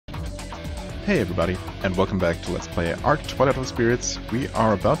Hey everybody, and welcome back to Let's Play Ark Twilight of the Spirits. We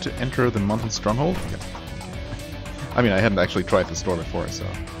are about to enter the mountain stronghold. Yeah. I mean, I hadn't actually tried this door before, so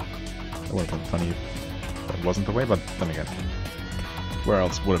it would have been funny if that wasn't the way, but then again, where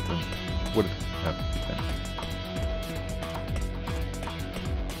else would it have been?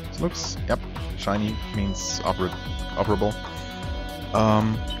 So looks, yep, shiny means operable.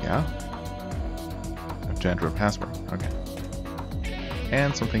 Yeah. I have to enter a password, okay.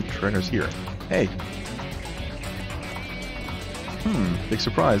 And something triggers here. Hey! Big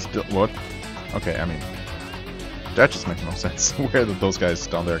surprise. What? Okay, I mean, that just makes no sense. Where did those guys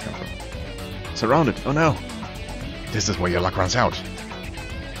down there come from? Surrounded! Oh no! This is where your luck runs out.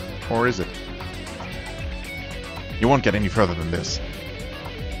 Or is it? You won't get any further than this.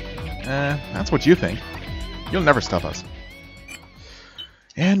 That's what you think. You'll never stop us.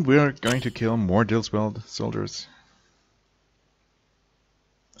 And we're going to kill more Dillsweld soldiers.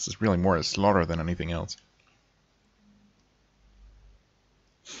 This is really more a slaughter than anything else.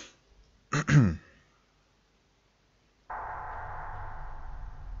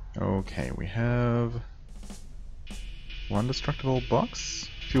 Okay, we have one destructible box,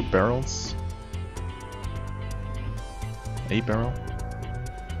 a few barrels, a barrel.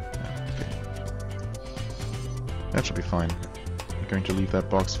 Okay. That should be fine. I'm going to leave that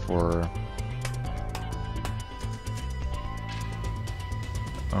box for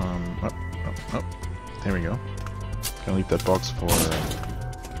there we go. Gonna leave that box for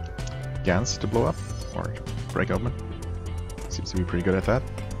Gans to blow up or to break open. Seems to be pretty good at that.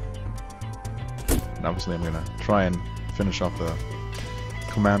 And obviously I'm gonna try and finish off the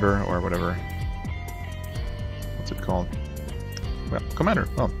commander or whatever. What's it called? Well, commander.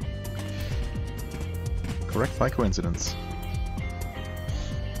 Oh, correct by coincidence.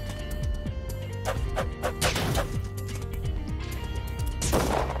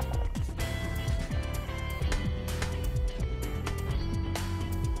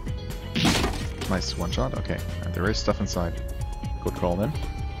 Nice one shot. Okay, and there is stuff inside. Good call then.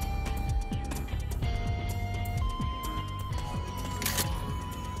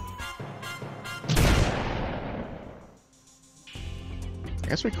 I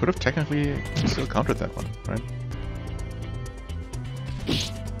guess we could have technically still countered that one, right?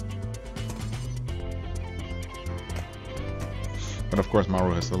 But of course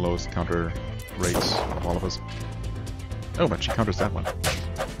Maru has the lowest counter rates of all of us. Oh, but she counters that one.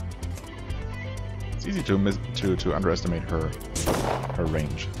 It's easy to underestimate her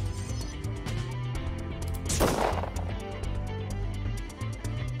range.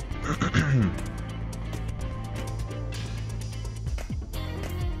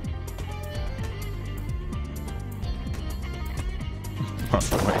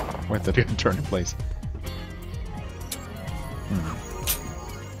 Wait, that didn't turn in place.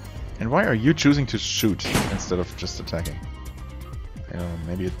 And why are you choosing to shoot instead of just attacking?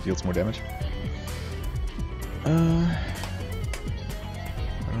 Maybe it deals more damage? Why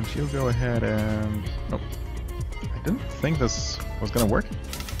don't you go ahead and... Nope. I didn't think this was gonna work.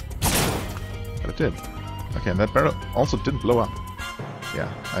 But it did. Okay, and that barrel also didn't blow up.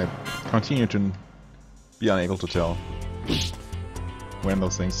 Yeah, I continue to be unable to tell when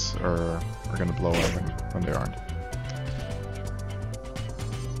those things are gonna blow up and when they aren't.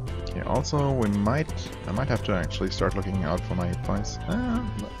 Okay, also I might have to actually start looking out for my points.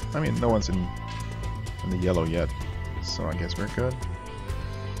 I mean, no one's in the yellow yet, so I guess we're good.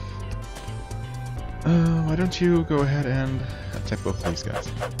 Why don't you go ahead and attack both these guys?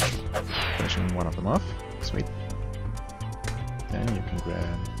 Finishing one of them off. Sweet. And you can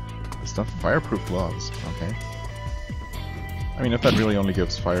grab the stuff. Fireproof gloves. Okay. I mean, if that really only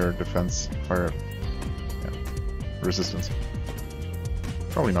gives fire defense, resistance,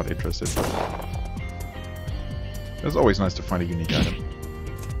 probably not interested. It's always nice to find a unique item.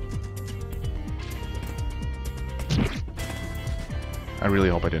 I really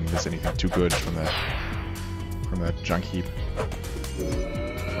hope I didn't miss anything too good from that junk heap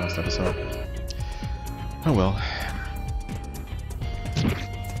last episode. Oh well.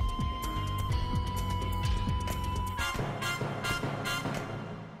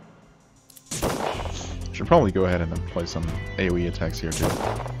 Should probably go ahead and employ some AoE attacks here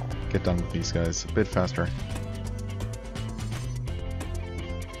to get done with these guys a bit faster.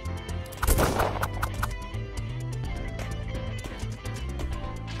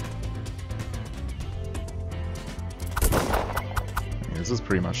 This is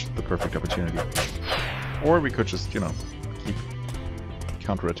pretty much the perfect opportunity. Or we could just, keep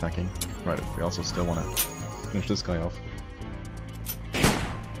counter-attacking. Right, we also still want to finish this guy off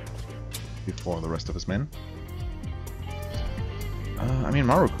before the rest of his men. I mean,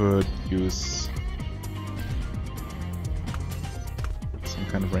 Maru could use some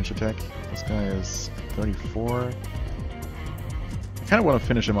kind of range attack. This guy is 34. I kind of want to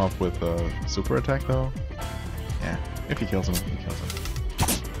finish him off with a super attack, though. Yeah, if he kills him, he kills him.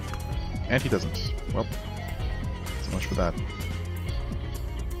 And he doesn't. Well, so much for that.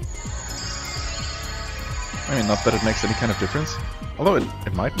 I mean, not that it makes any kind of difference. Although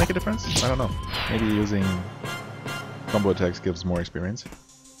it might make a difference. I don't know. Maybe using combo attacks gives more experience.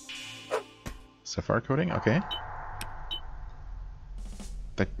 Sapphire coating? Okay.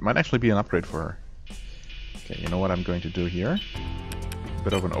 That might actually be an upgrade for her. Okay, you know what I'm going to do here? A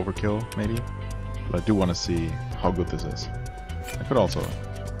bit of an overkill, maybe. But I do want to see how good this is. I could also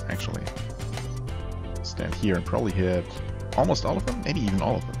actually stand here and probably hit almost all of them, maybe even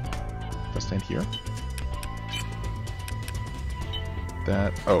all of them. If I stand here.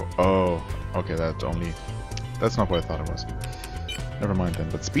 That... Oh, okay, that's not what I thought it was. Never mind then.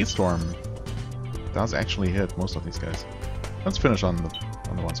 But Speedstorm does actually hit most of these guys. Let's finish on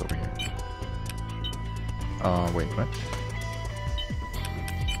the ones over here. Wait, what?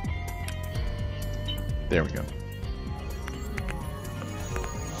 There we go.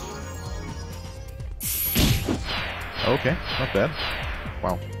 Okay, not bad.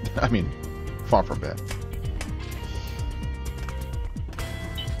 Wow. I mean, far from bad.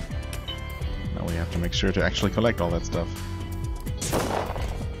 Now we have to make sure to actually collect all that stuff.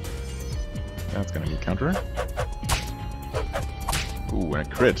 That's gonna be a counter. Ooh, and a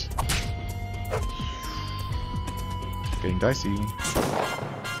crit. Getting dicey.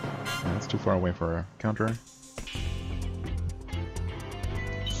 Yeah, that's too far away for a counter.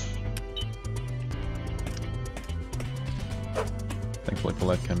 Thankfully,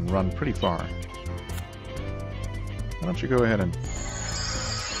 Colette can run pretty far. Why don't you go ahead and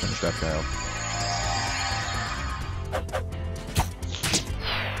finish that guy off?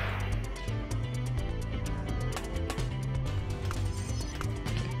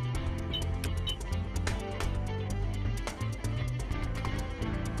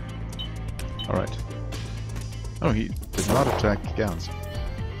 Alright. Oh, he did not attack Gowns.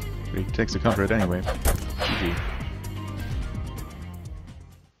 He takes the counter hit anyway. GG.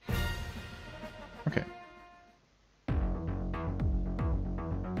 Okay.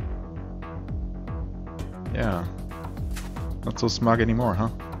 Yeah. Not so smug anymore, huh?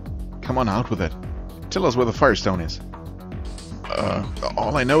 Come on, out with it. Tell us where the Firestone is.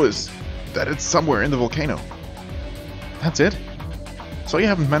 All I know is that it's somewhere in the volcano. That's it? So you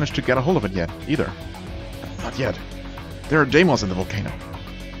haven't managed to get a hold of it yet, either? Not yet. There are Deimos in the volcano.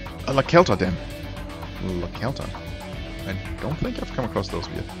 A Lakelta den. Lakelta? I don't think I've come across those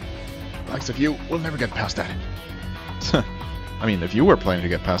yet. Likes of you will never get past that. I mean, if you were planning to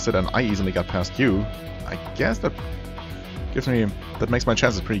get past it and I easily got past you, I guess that makes my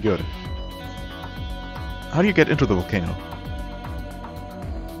chances pretty good. How do you get into the volcano?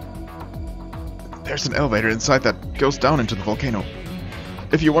 There's an elevator inside that goes down into the volcano.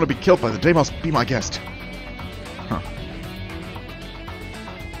 If you want to be killed by the Deimos, be my guest. Huh.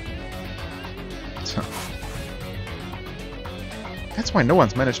 That's why no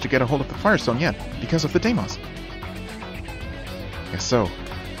one's managed to get a hold of the Firestone yet, because of the Deimos. Guess so.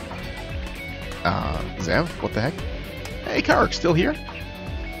 Zev, what the heck? Hey, Kharg, still here?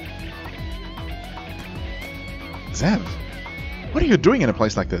 Zev, what are you doing in a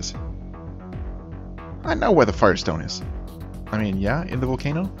place like this? I know where the Firestone is. I mean, yeah, in the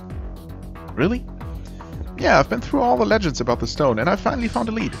volcano? Really? Yeah, I've been through all the legends about the stone, and I finally found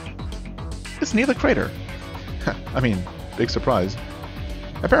a lead. It's near the crater. I mean, big surprise.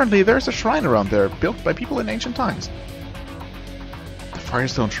 Apparently, there's a shrine around there, built by people in ancient times. The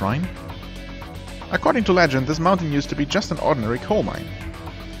Firestone Shrine? According to legend, this mountain used to be just an ordinary coal mine.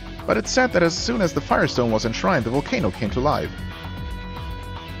 But it's said that as soon as the Firestone was enshrined, the volcano came to life.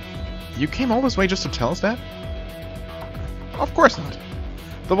 You came all this way just to tell us that? Of course not.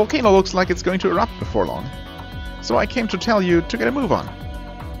 The volcano looks like it's going to erupt before long. So I came to tell you to get a move on.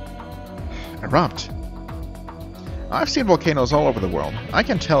 Erupt? I've seen volcanoes all over the world. I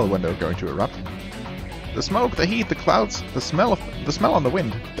can tell when they're going to erupt. The smoke, the heat, the clouds, the smell on the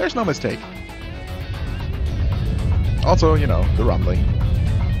wind. There's no mistake. Also, you know, the rumbling.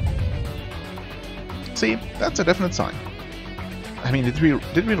 See, that's a definite sign. I mean, did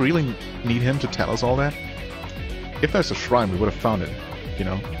we really need him to tell us all that? If there's a shrine, we would have found it, you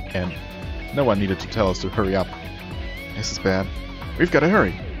know, and no one needed to tell us to hurry up. This is bad. We've got to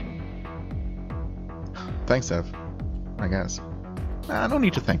hurry. Thanks, Ev. I guess. No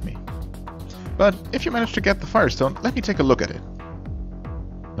need to thank me. But if you manage to get the Firestone, let me take a look at it.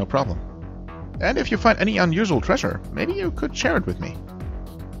 No problem. And if you find any unusual treasure, maybe you could share it with me.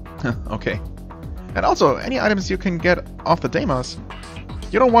 Okay. And also, any items you can get off the Deimos.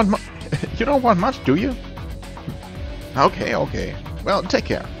 You don't want you don't want much, do you? Okay, okay. Well, take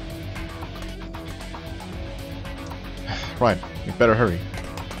care. Right, we better hurry.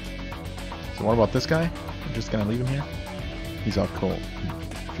 So what about this guy? I'm just gonna leave him here? He's out cold,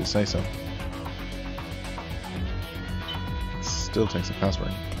 if you say so. Still takes a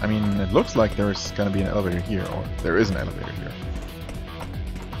password. I mean, it looks like there's gonna be an elevator here, or there is an elevator here.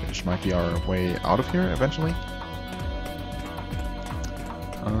 Which might be our way out of here eventually.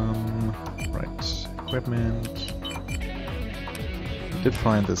 Right. Equipment. Did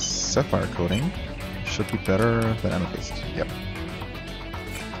find this sapphire coating. Should be better than amethyst. Yep.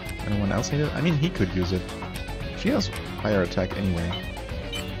 Anyone else need it? I mean, he could use it. She has higher attack anyway.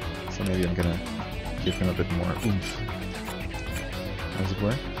 So maybe I'm gonna give him a bit more oomph, as it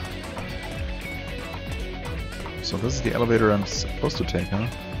were. So this is the elevator I'm supposed to take, huh?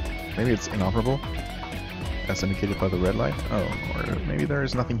 Maybe it's inoperable, as indicated by the red light. Oh, or maybe there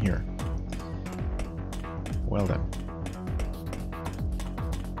is nothing here. Well then.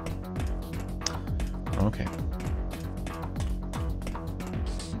 Okay.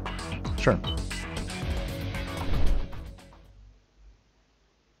 Sure.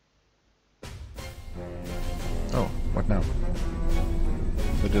 Oh, what now?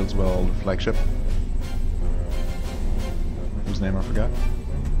 The Dillswell flagship. Whose name I forgot.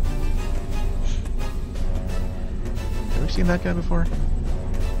 Have we seen that guy before?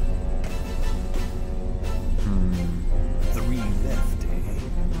 Three left, eh?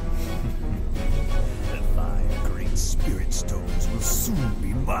 The 5 great spirit stones will soon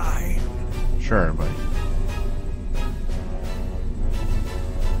be mine. Sure, buddy.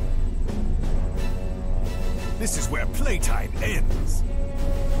 This is where playtime ends.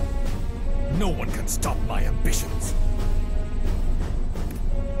 No one can stop my ambitions.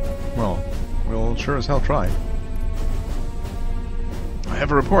 Well, we'll sure as hell try. I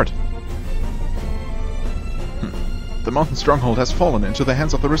have a report. The mountain stronghold has fallen into the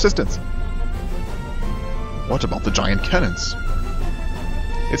hands of the resistance. What about the giant cannons?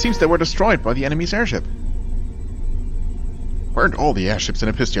 It seems they were destroyed by the enemy's airship. Weren't all the airships in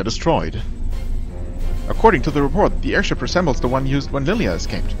Epistia destroyed? According to the report, the airship resembles the one used when Lilia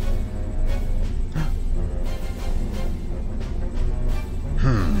escaped.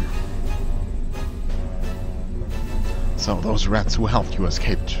 So those rats who helped you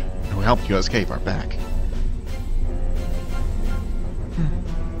escape are back.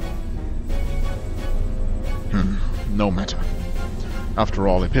 No matter. After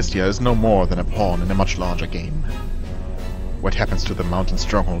all, Epistia is no more than a pawn in a much larger game. What happens to the mountain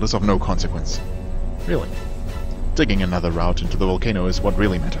stronghold is of no consequence. Really. Digging another route into the volcano is what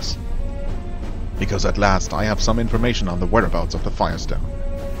really matters. Because at last I have some information on the whereabouts of the Firestone.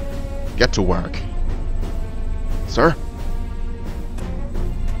 Get to work. Sir?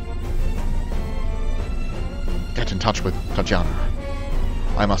 Get in touch with Tatjana.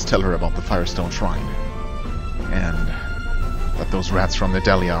 I must tell her about the Firestone Shrine. And that those rats from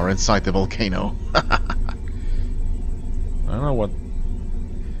Nedelia are inside the volcano. I don't know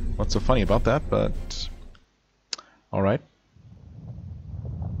what's so funny about that, but alright.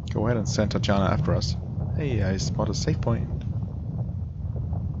 Go ahead and send Tatjana after us. Hey, I spot a save point.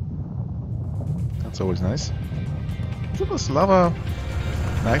 That's always nice. Is it this lava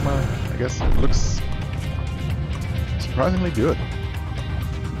magma? I guess it looks surprisingly good.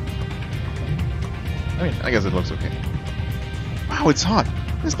 I mean, I guess it looks okay. Wow, it's hot!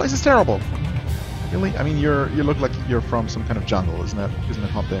 This place is terrible! Really? I mean, you look like you're from some kind of jungle, isn't it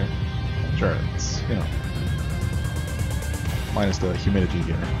hot there? Sure, it's, you know, minus the humidity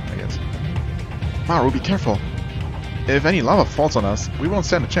here, I guess. Maru, be careful! If any lava falls on us, we won't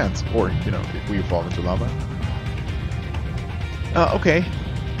stand a chance. Or, you know, if we fall into lava. Okay.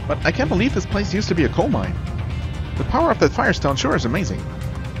 But I can't believe this place used to be a coal mine. The power of that Firestone sure is amazing.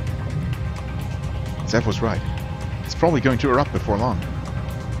 Zev was right. It's probably going to erupt before long.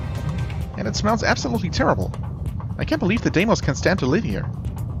 And it smells absolutely terrible. I can't believe the Deimos can stand to live here.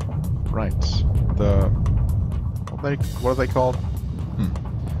 Right. What are they called?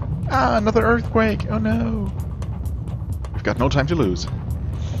 Ah, another earthquake! Oh no! We've got no time to lose.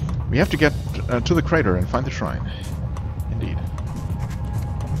 We have to get to the crater and find the shrine. Indeed.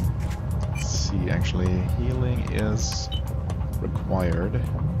 Let's see, actually, healing is required.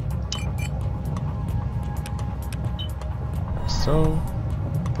 So,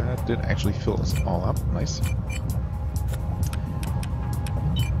 that did actually fill us all up. Nice.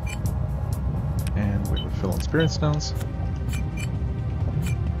 And we will fill in spirit stones.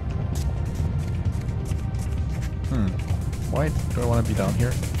 Why do I want to be down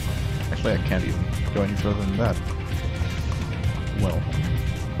here? Actually, I can't even go any further than that. Well.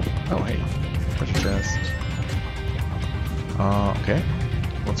 Oh, hey. Treasure chest. Okay.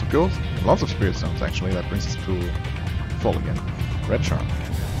 Lots of gold. Lots of spirit stones, actually. That brings us to fall again. Red charm.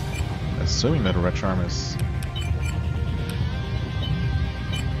 Assuming that a red charm is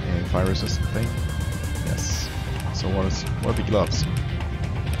a fire resistant thing. Yes. So what are the gloves?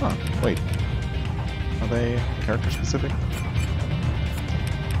 Huh, wait. Are they character specific?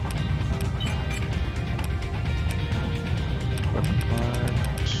 Weapon part.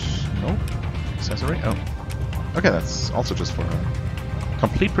 Nope. Accessory? Oh. Okay, that's also just for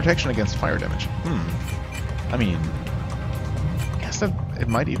complete protection against fire damage. I mean, I guess that it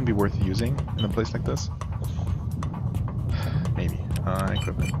might even be worth using in a place like this. Maybe.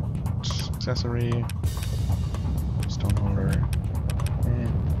 Equipment. Accessory. Stone holder.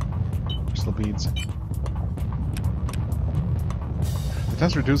 Crystal beads. It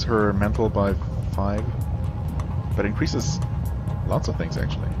does reduce her mental by 5, but increases lots of things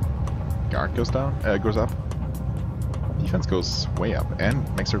actually. Guard goes up. Defense goes way up and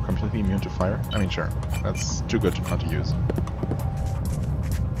makes her completely immune to fire. I mean, sure, that's too good not to use.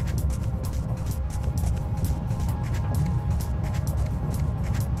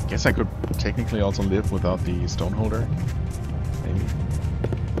 Guess I could technically also live without the stone holder. Maybe.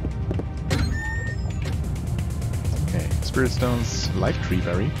 Okay, spirit stones, life tree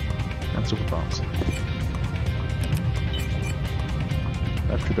berry, and super bombs.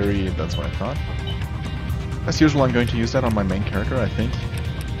 Life tree berry, that's what I thought. As usual, I'm going to use that on my main character, I think.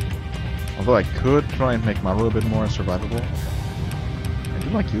 Although I could try and make Maru a bit more survivable. I do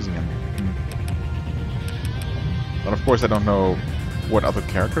like using him. But of course I don't know what other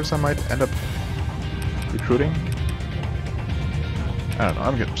characters I might end up recruiting. I don't know,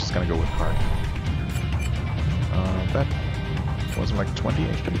 I'm just gonna go with Kharg. That wasn't like 20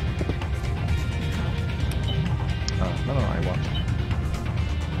 HP. No, I want.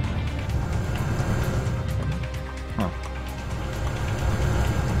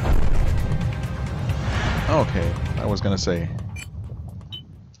 Okay, I was gonna say.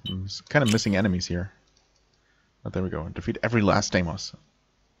 I'm kind of missing enemies here. But there we go. Defeat every last Deimos.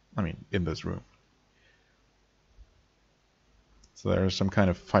 I mean, in this room. So there's some kind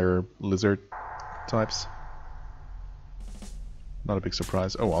of fire lizard types. Not a big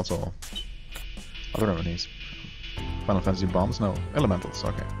surprise. Oh, also other enemies. Final Fantasy bombs? No, elementals.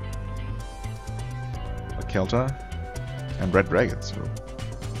 Okay. A Kelta and red dragons. Ooh.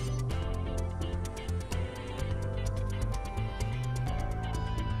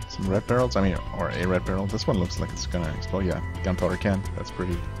 Some red barrels. I mean, or a red barrel. This one looks like it's gonna explode. Yeah, gunpowder can. That's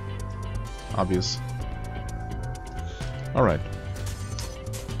pretty obvious. All right.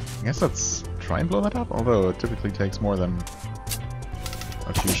 I guess let's try and blow that up. Although it typically takes more than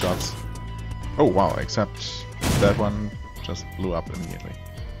a few shots. Oh wow, except that one just blew up immediately.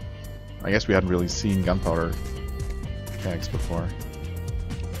 I guess we hadn't really seen gunpowder kegs before.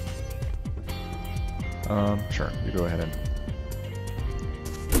 Sure, you go ahead and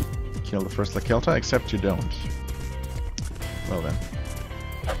kill the first Lakelta, except you don't. Well then.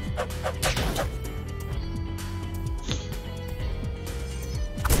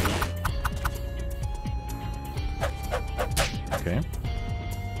 Okay.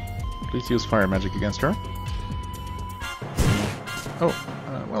 Please use fire magic against her. Oh,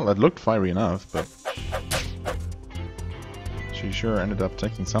 well, that looked fiery enough, but she sure ended up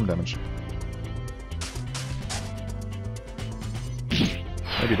taking some damage.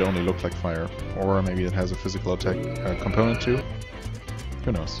 Maybe it only looked like fire, or maybe it has a physical attack component too.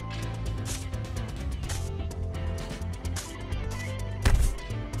 Who knows?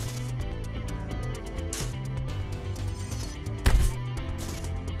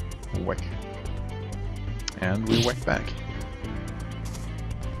 Whack. And we whack back.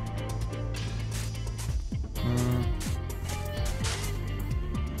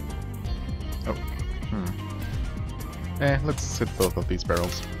 Oh. Let's hit both of these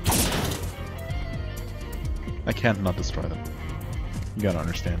barrels. I can't not destroy them. You gotta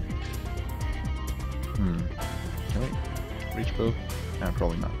understand. Can we reach both? Nah,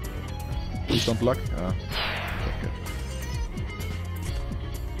 probably not. Please don't block. Okay, good.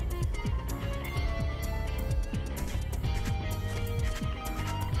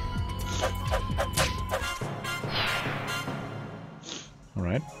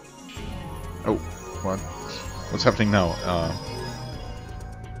 Alright. Oh, what? What's happening now?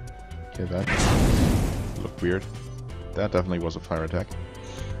 Okay, that looked weird. That definitely was a fire attack.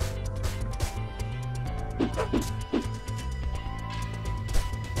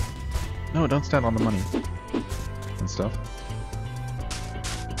 No, don't stand on the money. and stuff.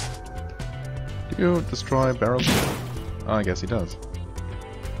 Do you destroy barrels? Oh, I guess he does.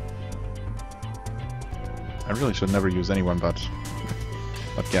 I really should never use anyone but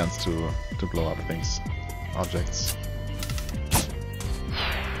Gans to blow up things, objects.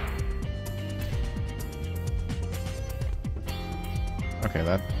 Okay,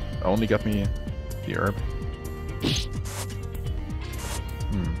 that only got me the herb.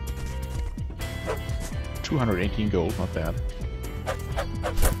 218 gold, not bad.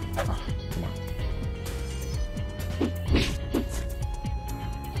 Ah, come on.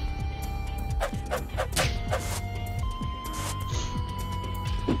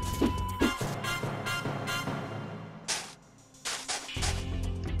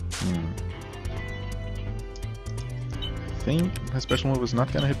 I think my special move is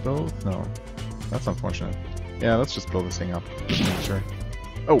not gonna hit both? No. That's unfortunate. Yeah, let's just blow this thing up. Just make sure.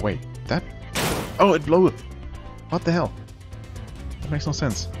 Oh wait, that... Oh, it blew! What the hell? That makes no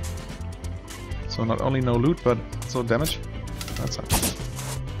sense. So not only no loot, but also damage? That sucks.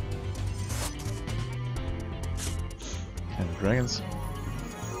 And the dragons.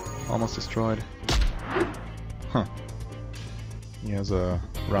 Almost destroyed. Huh. He has a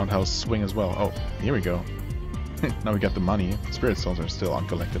roundhouse swing as well. Oh, here we go. Now we got the money. Spirit stones are still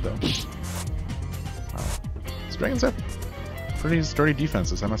uncollected though. Wow. These dragons have pretty sturdy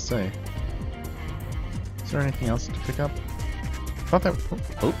defenses, I must say. Is there anything else to pick up? Thought that...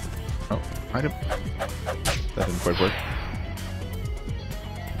 Oh, item. That didn't quite work.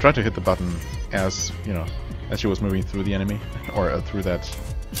 I tried to hit the button as, you know, as she was moving through the enemy. Or through that...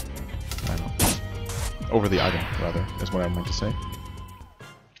 I don't know. Over the item, rather, is what I meant to say.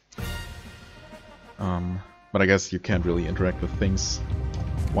 But I guess you can't really interact with things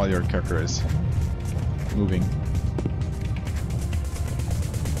while your character is moving.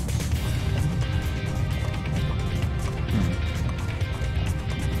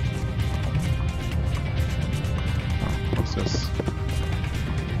 Oh, what's this?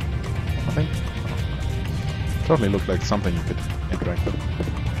 Nothing? Oh. Totally looked like something you could interact with.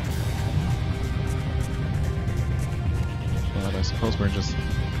 But I suppose we're just...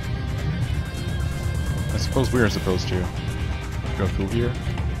 I suppose we are supposed to go through here.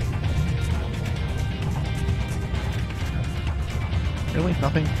 Really?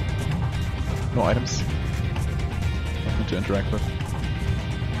 Nothing? No items? Nothing to interact with?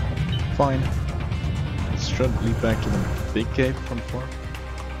 Fine. This should lead back to the big cave from before.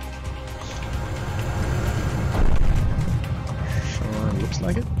 Sure, looks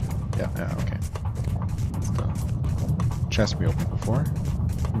like it. Yeah, okay. It's the chest we opened before.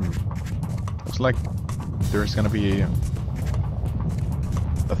 Looks like there's gonna be a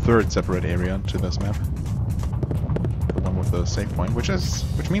third separate area to this map. The one with the save point, which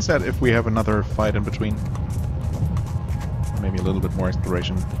means that if we have another fight in between, maybe a little bit more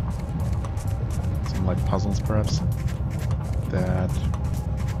exploration, some like puzzles perhaps, that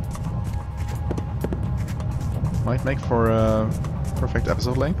might make for a perfect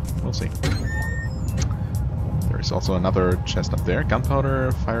episode length. We'll see. There is also another chest up there.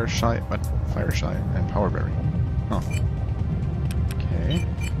 Gunpowder, fire shy, and power berry. Huh. Okay.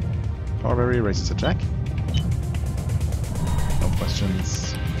 Power berry raises attack. No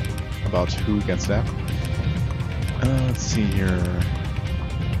questions about who gets that. Let's see here.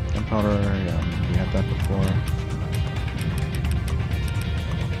 Gunpowder, yeah, we had that before.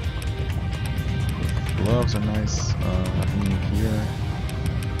 Gloves are nice. Nothing here.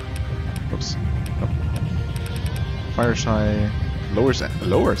 Oops. Nope. Fire shy lowers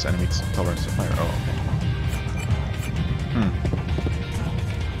enemies' tolerance to fire. Oh, okay.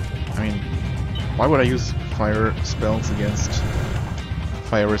 I mean, why would I use fire spells against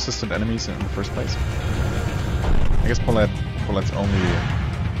fire-resistant enemies in the first place? I guess Paulette's only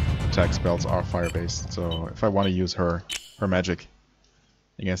attack spells are fire-based, so if I want to use her magic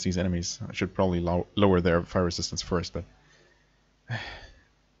against these enemies, I should probably lower their fire resistance first, but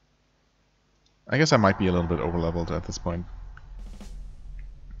I guess I might be a little bit overleveled at this point.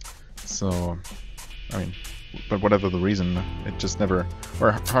 So, I mean, but whatever the reason, it just never,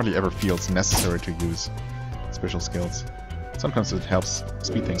 or hardly ever feels necessary to use special skills. Sometimes it helps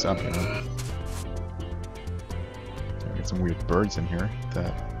speed things up, you know. I get some weird birds in here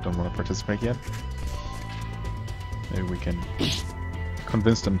that don't want to participate yet. Maybe we can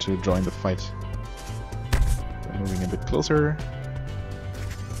convince them to join the fight. We're moving a bit closer.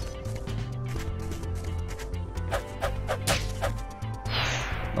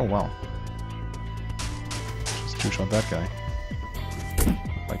 Oh wow. Just two-shot that guy.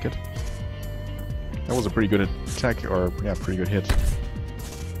 Like it. That was a pretty good attack, or yeah, pretty good hit.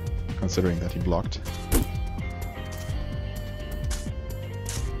 Considering that he blocked.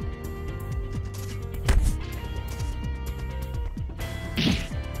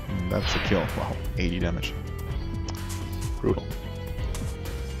 that's a kill. Wow, 80 damage. Brutal.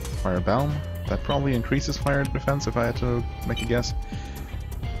 Fire Balm. That probably increases fire defense if I had to make a guess.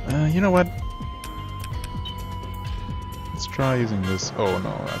 You know what? Let's try using this. Oh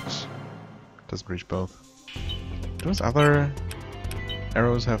no, that does breach both. Do those other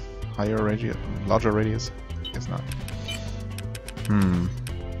arrows have higher radius, larger radius? Guess not. Are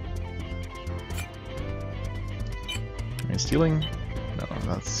you stealing? No,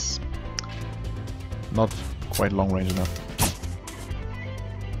 that's not quite long range enough.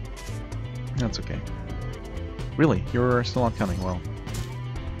 That's okay. Really? You're still not coming? Well,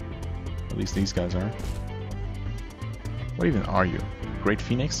 at least these guys are. What even are you? Great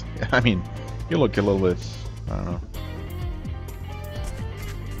Phoenix? I mean, you look a little bit, I don't know,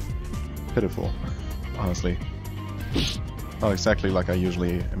 pitiful, honestly. Not exactly like I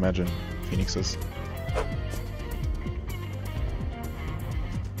usually imagine Phoenixes.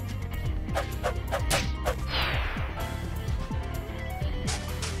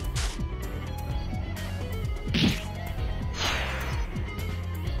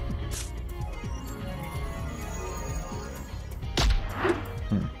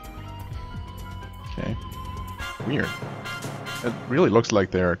 Okay. Weird. It really looks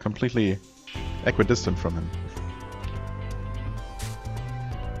like they're completely equidistant from him.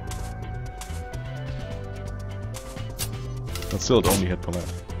 But still, it only hit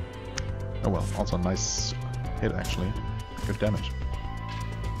Paulette. Oh well, also a nice hit actually. Good damage.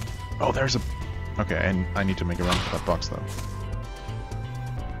 Oh, there's a... Okay, and I need to make a run for that box though.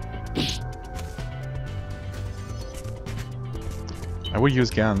 I would use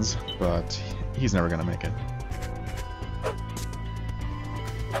Gans, but he's never gonna make it.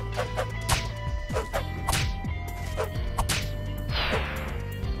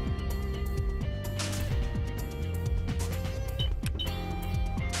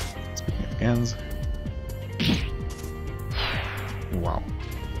 Speaking of Gans... Wow.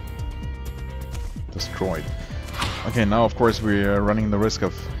 Destroyed. Okay, now of course we're running the risk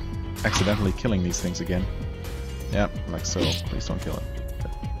of accidentally killing these things again. Yeah, like so. Please don't kill it.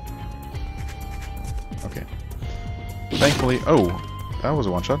 Okay. Thankfully... Oh! That was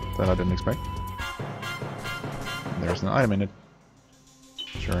a one-shot that I didn't expect. And there's an item in it.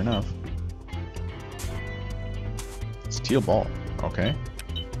 Sure enough. Steel Ball. Okay.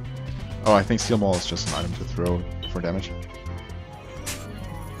 Oh, I think Steel Ball is just an item to throw for damage.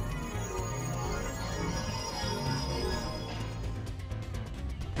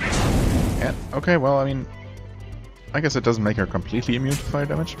 Yeah, okay, well, I mean... I guess it doesn't make her completely immune to fire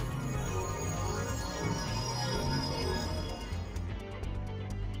damage.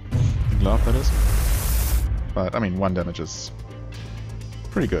 Glove, that is. But, I mean, 1 damage is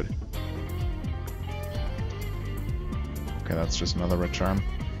pretty good. Okay, that's just another red charm.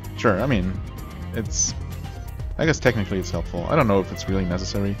 Sure, I mean, it's... I guess technically it's helpful. I don't know if it's really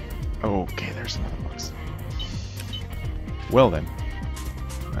necessary. Oh, okay, there's another box. Well then.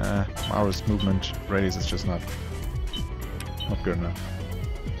 Mara's movement radius is just not good enough.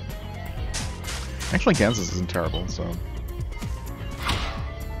 Actually, Gans's isn't terrible, so...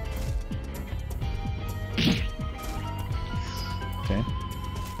 Okay.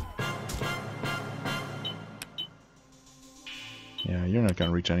 Yeah, you're not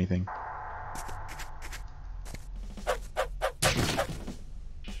gonna reach anything.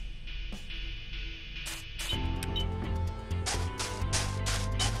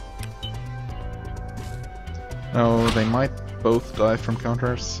 Oh, they might both die from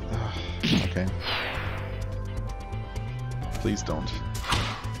counters. Okay. Please don't.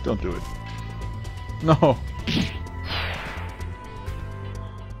 Don't do it. No!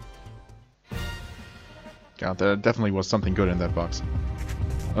 God, there definitely was something good in that box.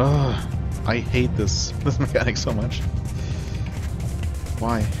 Ugh, I hate this mechanic so much.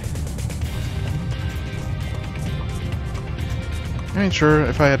 Why? I mean, sure,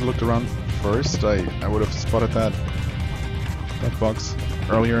 if I had looked around first, I would have spotted that box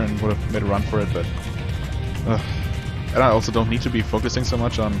earlier and would have made a run for it, but... And I also don't need to be focusing so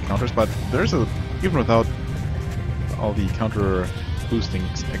much on counters, but there's a... Even without all the counter boosting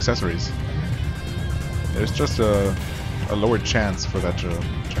accessories, there's just a lower chance for that to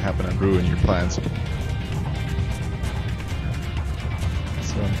happen and ruin your plans.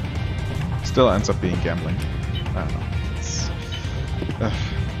 So, still ends up being gambling. I don't know.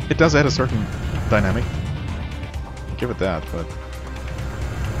 It does add a certain dynamic. I'll give it that, but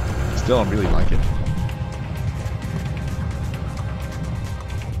still don't really like it.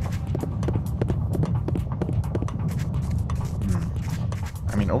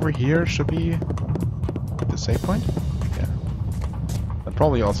 I mean, over here should be the save point? Yeah. That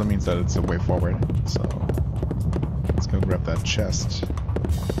probably also means that it's a way forward, so let's go grab that chest.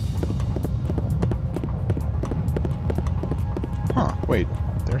 Huh, wait,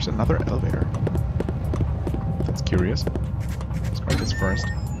 there's another elevator. That's curious. Let's grab this first.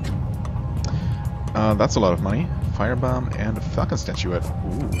 That's a lot of money. Firebomb and a falcon statuette.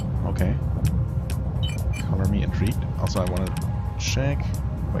 Ooh, okay. Color me intrigued. Also, I want to check.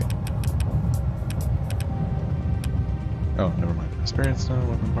 Wait. Oh, never mind. Experience stone,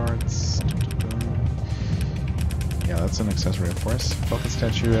 weapon parts. Yeah, that's an accessory, of course. Falcon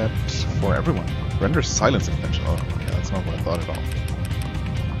statuette for everyone. Renders silence intention. Oh, yeah, that's not what I thought at all.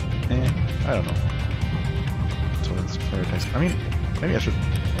 I don't know. So it's fire text. I mean, maybe I should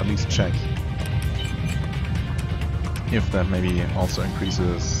at least check if that maybe also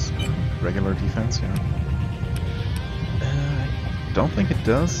increases regular defense, you know. I don't think it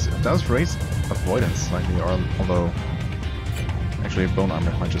does. It does raise avoidance slightly, or although actually bone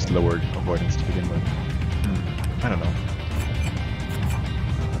armor might just lower avoidance to begin with. I don't know.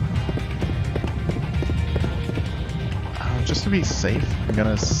 Just to be safe, I'm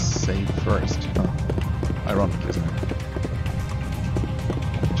gonna save first. Ironic, isn't it?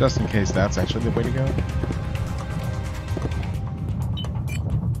 Just in case that's actually the way to go.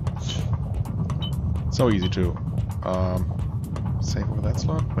 So easy to save over that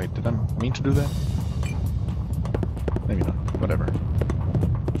slot. Wait, did I mean to do that? Maybe not. Whatever.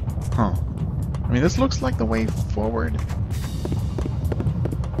 Huh. I mean, this looks like the way forward.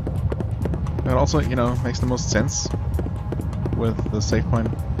 That also, you know, makes the most sense with the save point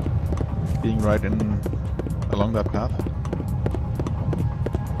being right in along that path.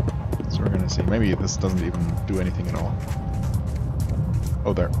 So we're gonna see. Maybe this doesn't even do anything at all.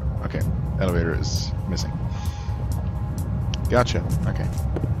 Oh, there. Okay. Elevator is missing. Gotcha. Okay.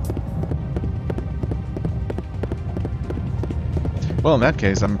 Well, in that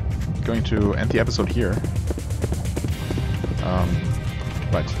case, I'm going to end the episode here.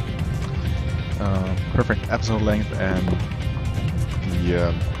 Right. Perfect episode length, and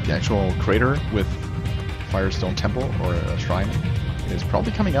the actual crater with Firestone Temple or a shrine is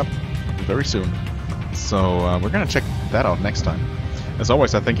probably coming up very soon. So we're gonna check that out next time. As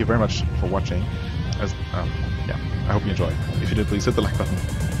always, I thank you very much for watching. Yeah, I hope you enjoyed. If you did, please hit the like button,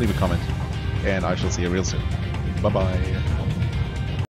 leave a comment, and I shall see you real soon. Bye bye.